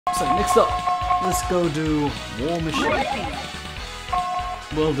So next up, let's go do War Machine.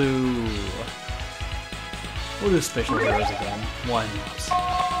 We'll do Special Heroes again. Why not?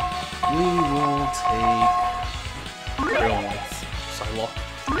 We will take Drillings, Psylocke.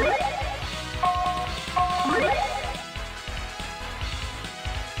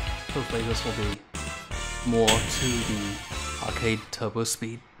 Hopefully this will be more to the arcade turbo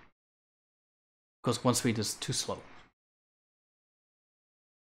speed, because 1 speed is too slow.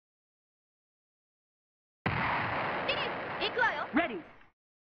 Ready.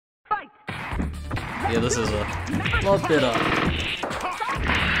 Fight. Yeah, this is a lot better.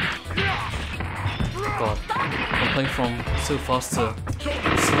 God, I'm playing from so fast to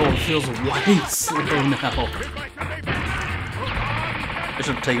slow. It feels way slow now. I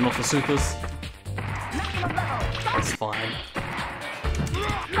should have taken off the supers. That's fine.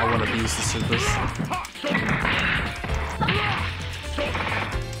 I want to use the supers.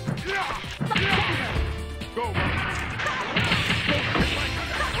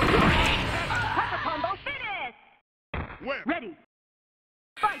 Ready.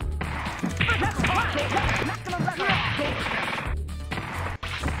 Fight.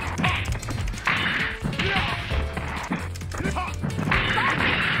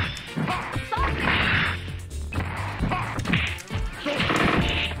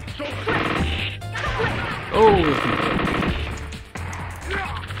 Oh,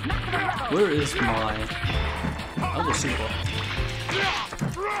 where is my other super?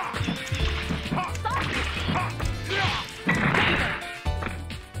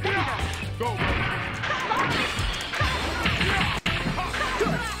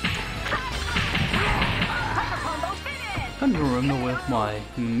 I don't remember with my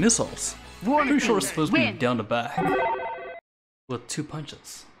missiles. Pretty sure it's supposed to be down the back with 2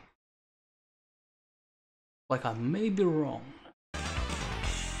 punches. Like I may be wrong.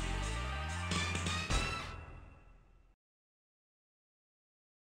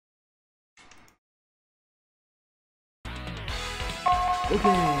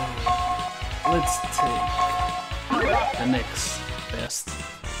 Okay, let's take the next best.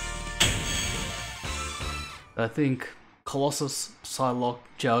 I think Colossus, Psylocke,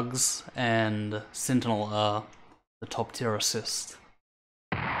 Jugs, and Sentinel are the top tier assist.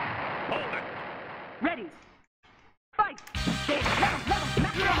 Ready. Fight.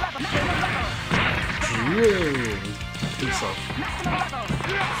 Whoa! Piece of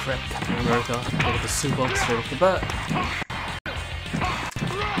crap, Captain America. Look at the super straight off the bat.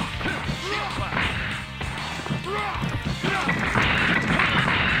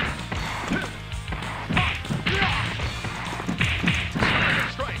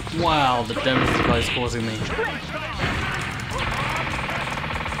 Wow, the damage this guy's causing me.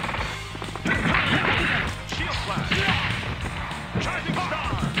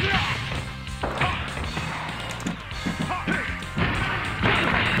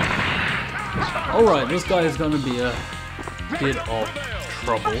 Alright, this guy is gonna be a bit of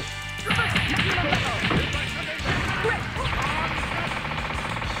trouble.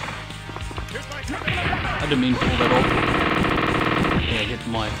 I didn't mean to pull that off. Yeah, hit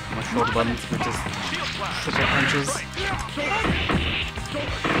my shoulder buttons, which is triple punches.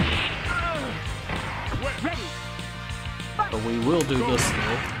 But we will do this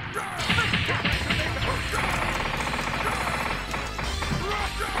though.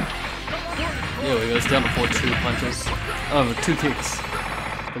 There we go, it's down to 2 punches. Oh, 2 kicks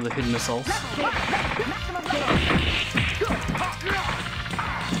for the hidden missiles.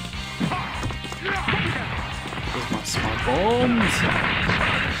 Here's my smart bombs.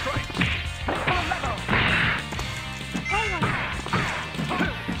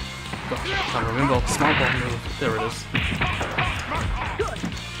 God, I can't remember the smart bomb move. There it is.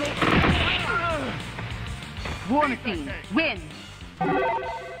 War Machine, win!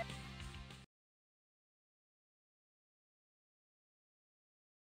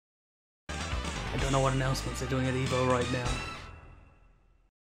 I don't know what announcements they're doing at EVO right now.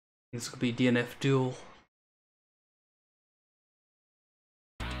 This could be DNF Duel.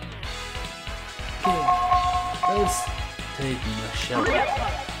 Okay, let's take Michelle.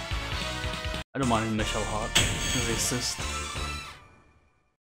 I don't mind Michelle Hart as the assist.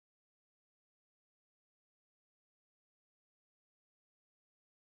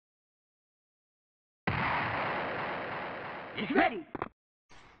 Ready!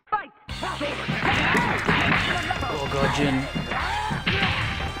 Fight! Oh god, Jin.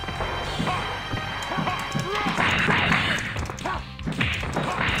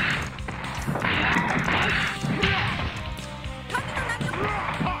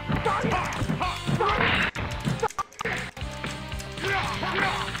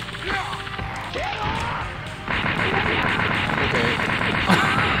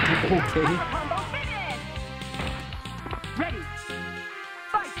 Okay. Ready.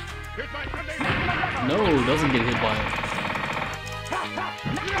 Fight. No, doesn't get hit by it.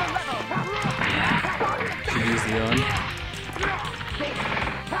 Should use the gun.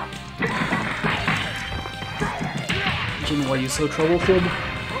 Jin, why are you so troublesome?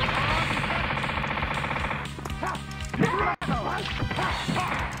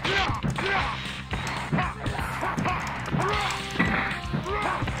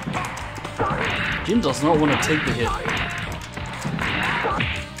 Jin does not want to take the hit.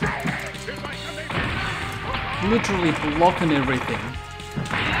 Literally blocking everything.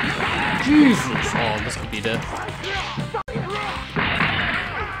 Jesus! Oh, this could be death.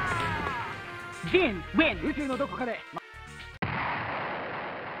 Jin, win.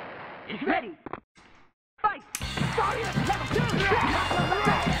 Ready. Fight.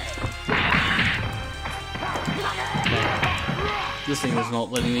 This thing is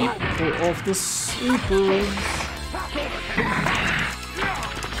not letting me pull off the supers.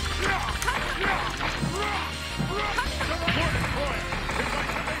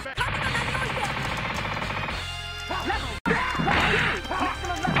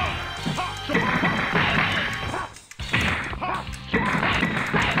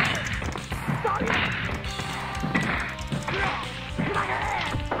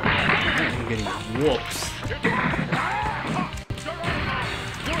 I'm getting whoops.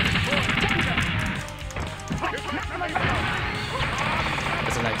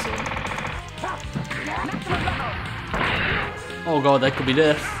 That's an excellent. Oh god, that could be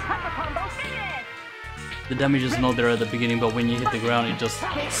death. The damage is not there at the beginning, but when you hit the ground, it just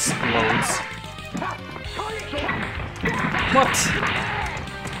explodes. What?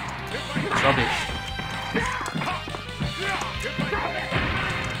 It's rubbish.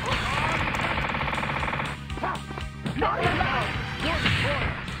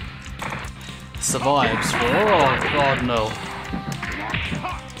 Survives. Oh god, no.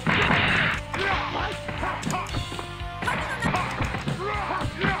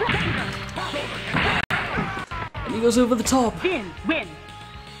 And he goes over the top. Jin, win.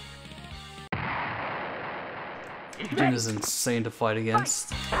 Jin is insane to fight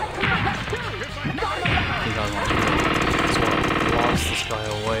against. I think I want to blast this guy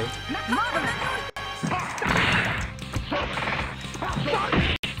away.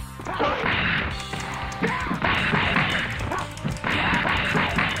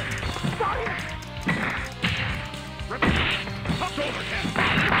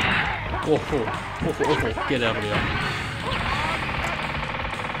 Oh, get out of here.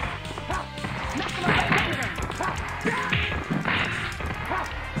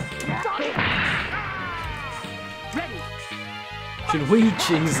 Should we?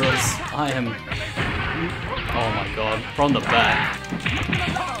 Jesus, I am... Oh my god, from the back.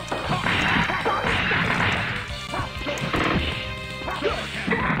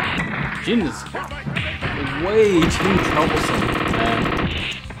 Jin is way too troublesome, man.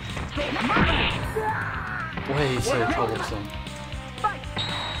 Way so troublesome.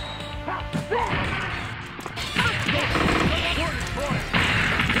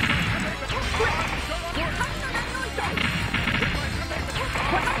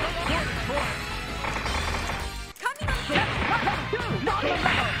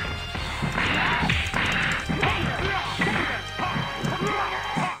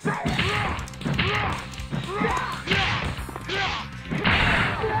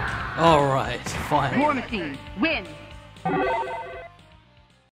 Alright, fine. War Machine, win.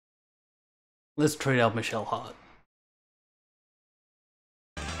 Let's trade out Michelle Hart.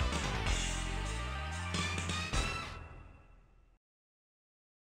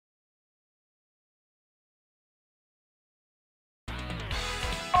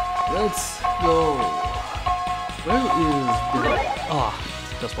 Let's go. Where is the... Ah,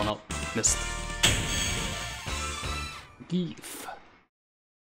 just one up. Missed. Geef.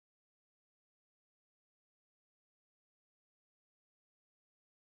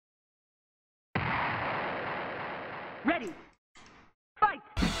 Ready. Fight.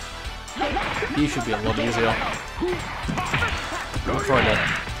 He should be a lot easier. We'll try to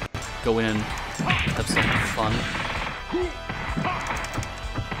go in and have some fun.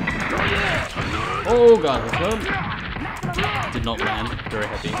 Oh god, that's good. Did not land. Very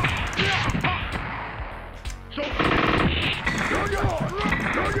happy.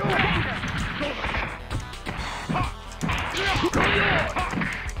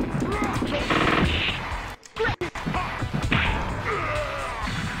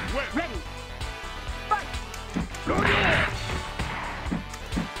 Ready. Fight.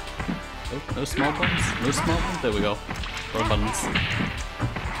 Oh, no small buttons? No small buttons? There we go. More buttons.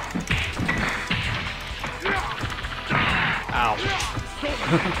 Ow.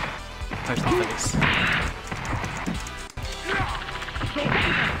 Touch the face.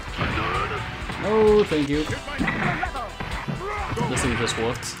 Oh, thank you. Let's see if this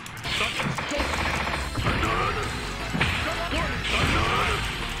works.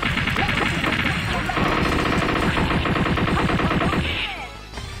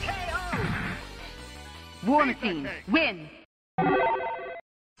 War Machine, win!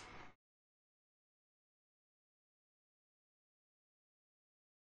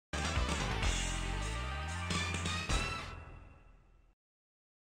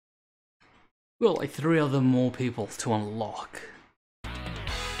 Well, like 3 other more people to unlock. I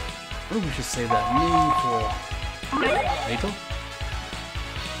think we should save that name for later.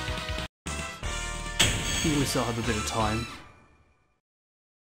 I think we still have a bit of time.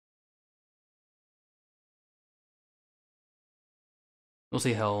 We'll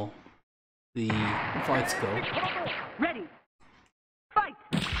see how the fights go. Ready! Fight!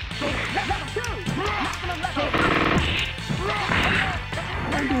 Level 2! Maximum level!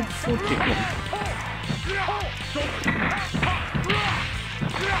 I did 41.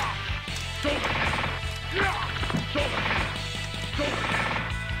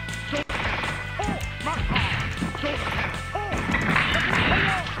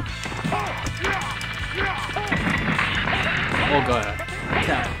 Oh god.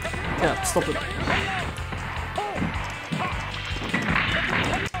 Cap, stop it.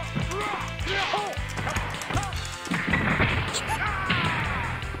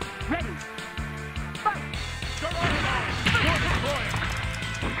 Ready! Fight!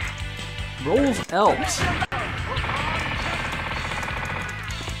 Rolls Elves.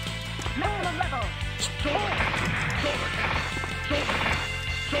 Maximum level!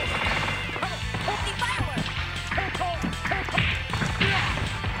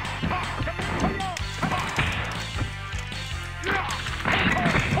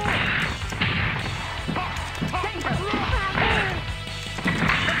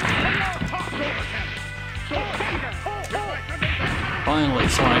 Finally,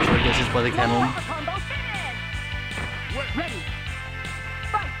 someone actually gets hit by the cannon. Ready!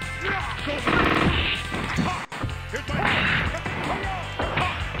 Fight!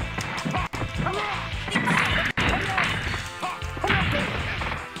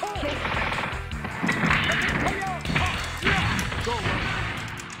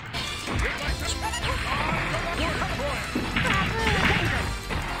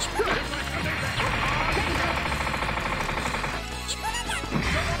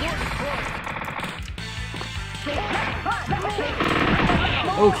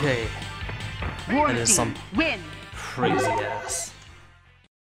 Okay, War that is Machine, some win! crazy ass.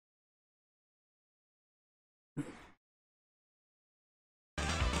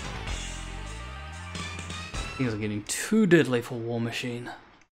 Things are getting too deadly for War Machine.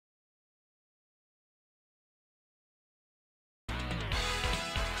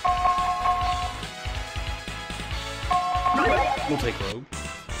 We'll take Rogue.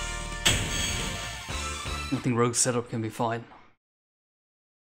 I think Rogue's setup can be fine.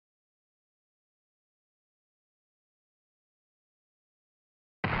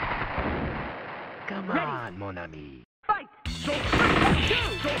 Come on, mon ami. Fight! Level 2!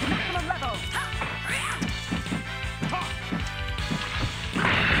 Maximum level!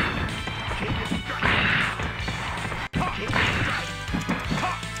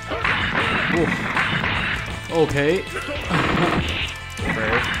 Oof. Okay.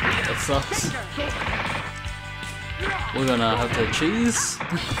 Great. That sucks. We're gonna have to cheese.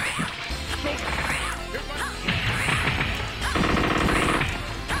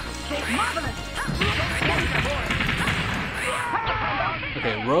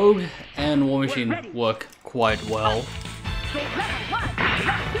 Okay, Rogue and War Machine work quite well.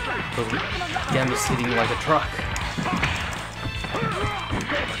 Because Gambit's hitting like a truck.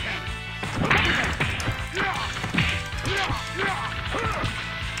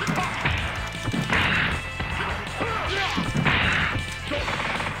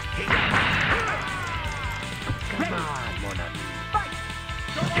 Come on, mon ami.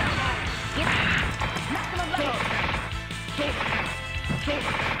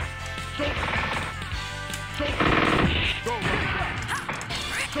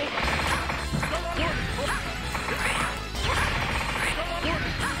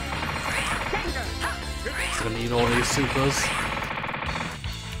 It's gonna need all these supers.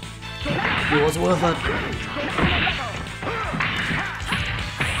 It was worth it.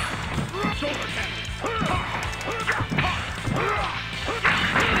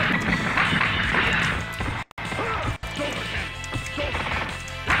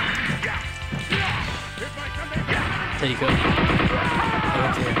 Take it.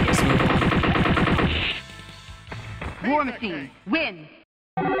 Okay, let's move on. War Machine, win.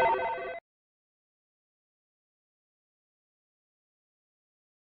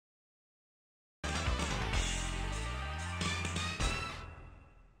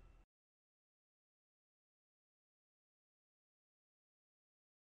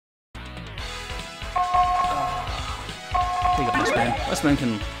 Take it, this man. This man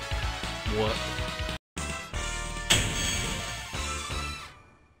can work.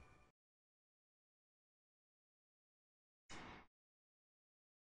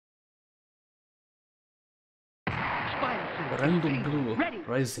 Random Blue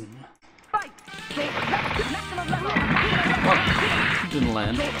Rising. Fight. Maximum level. Oh, didn't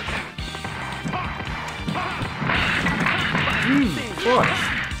land. Force.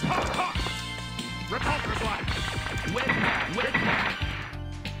 Repulsor blast.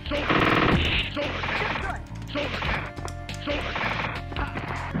 Shoulder cannon. Shoulder cannon. Shoulder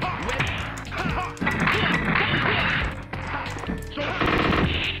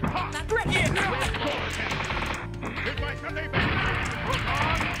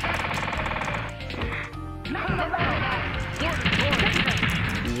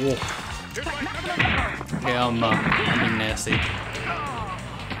Whoa. Okay, I'm being nasty.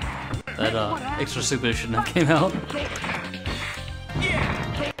 That extra super shouldn't have came out.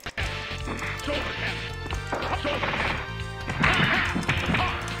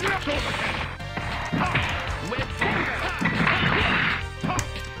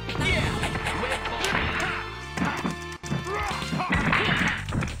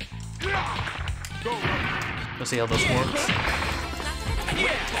 Let's see how this works.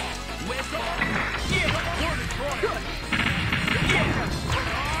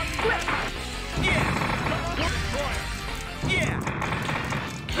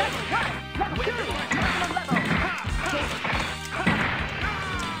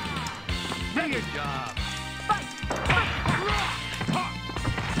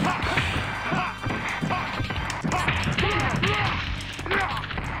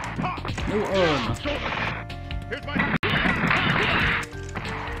 No urn.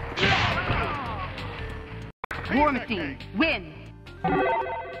 War Machine, win.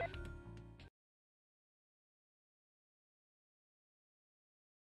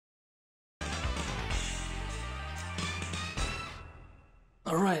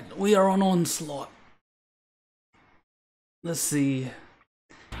 Alright, we are on Onslaught. Let's see.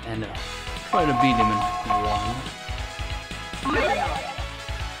 And try to beat him in one.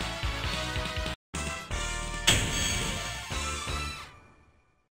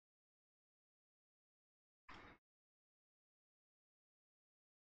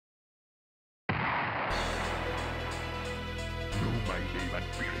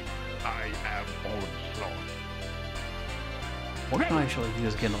 I am Onslaught. What can I actually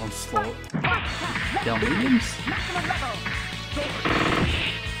use again on Onslaught? Down mediums? Maximum level.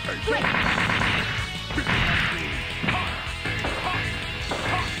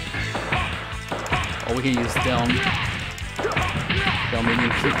 Or we can use down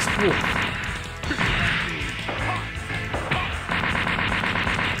medium kicks. Whoa.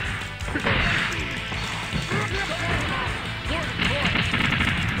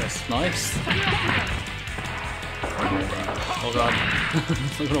 That's nice. Oh god,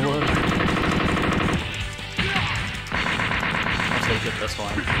 it's not gonna work. I'll take it, that's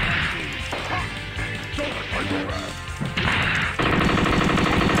fine.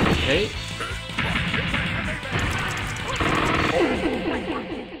 Okay.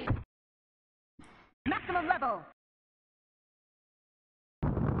 Maximum level.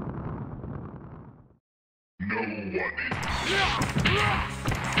 No one is.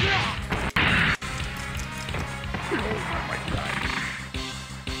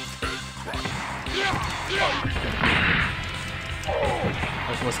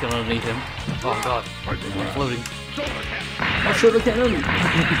 That's what's going underneath him. Oh god, I'm floating. Oh, shoot the cannon!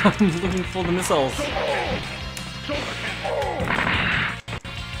 I'm looking for the missiles.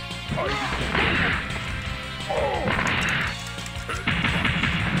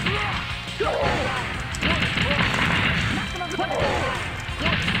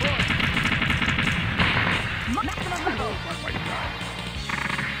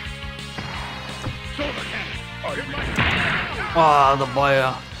 Ah, the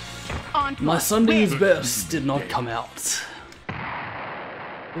buyer. My Sunday's best did not come out.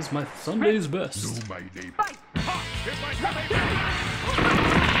 Here's my Sunday's best.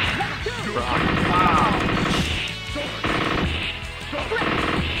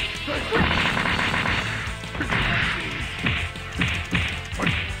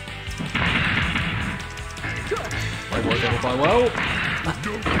 quite well.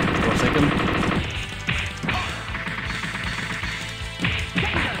 For a second.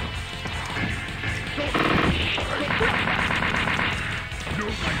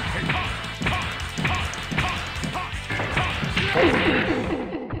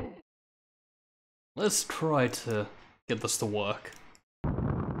 Let's try to get this to work.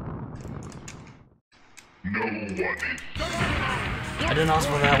 No one is. I didn't ask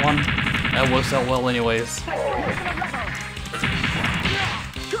for that one. That works out well anyways.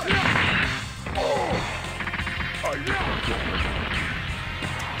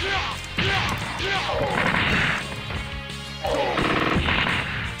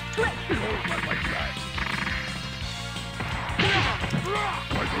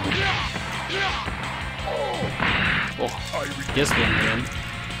 Oh, yes, man.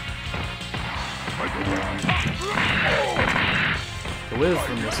 The whiz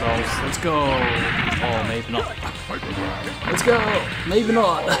from yourselves. Let's go. Oh, maybe not. Let's go. Maybe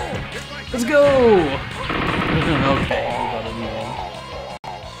not. Let's go. Okay, we got it anyway.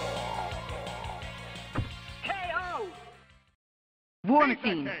 KO.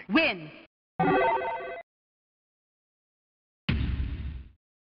 Wolfen, win.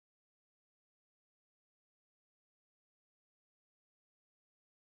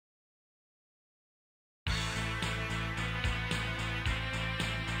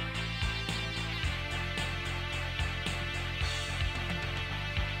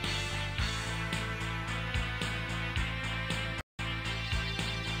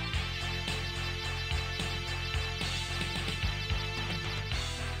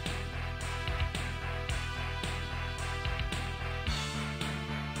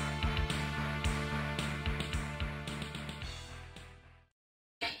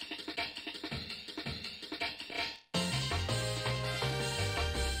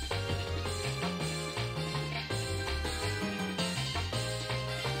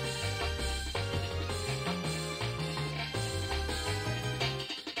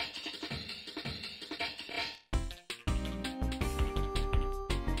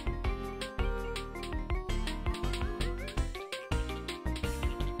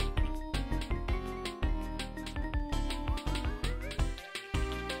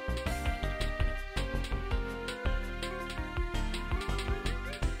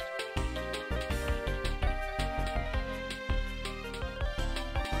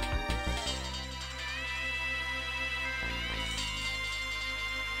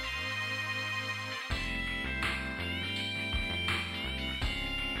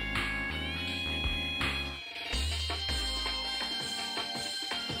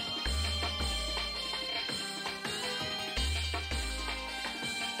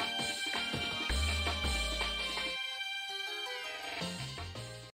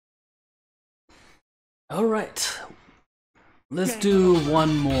 Alright, let's do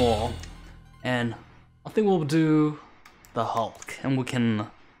one more, and I think we'll do the Hulk, and we can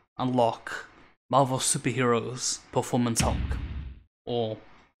unlock Marvel Superheroes Performance Hulk, or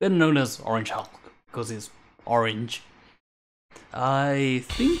better known as Orange Hulk, because he's orange. I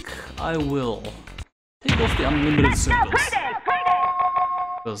think I will take off the unlimited circles,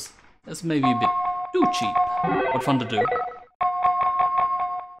 because that's maybe a bit too cheap, but fun to do.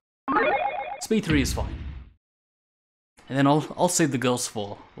 Speed 3 is fine. And then I'll save the girls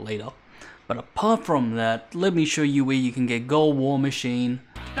for later. But apart from that, let me show you where you can get Gold War Machine.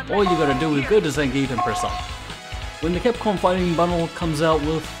 All you gotta do is go to Zangief and press up. When the Capcom Fighting Bundle comes out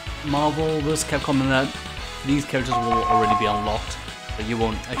with Marvel, this Capcom and that, these characters will already be unlocked, but you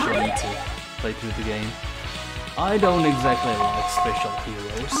won't actually need to play through the game. I don't exactly like special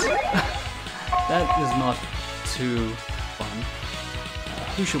heroes. That is not too fun.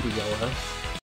 Who should we go with?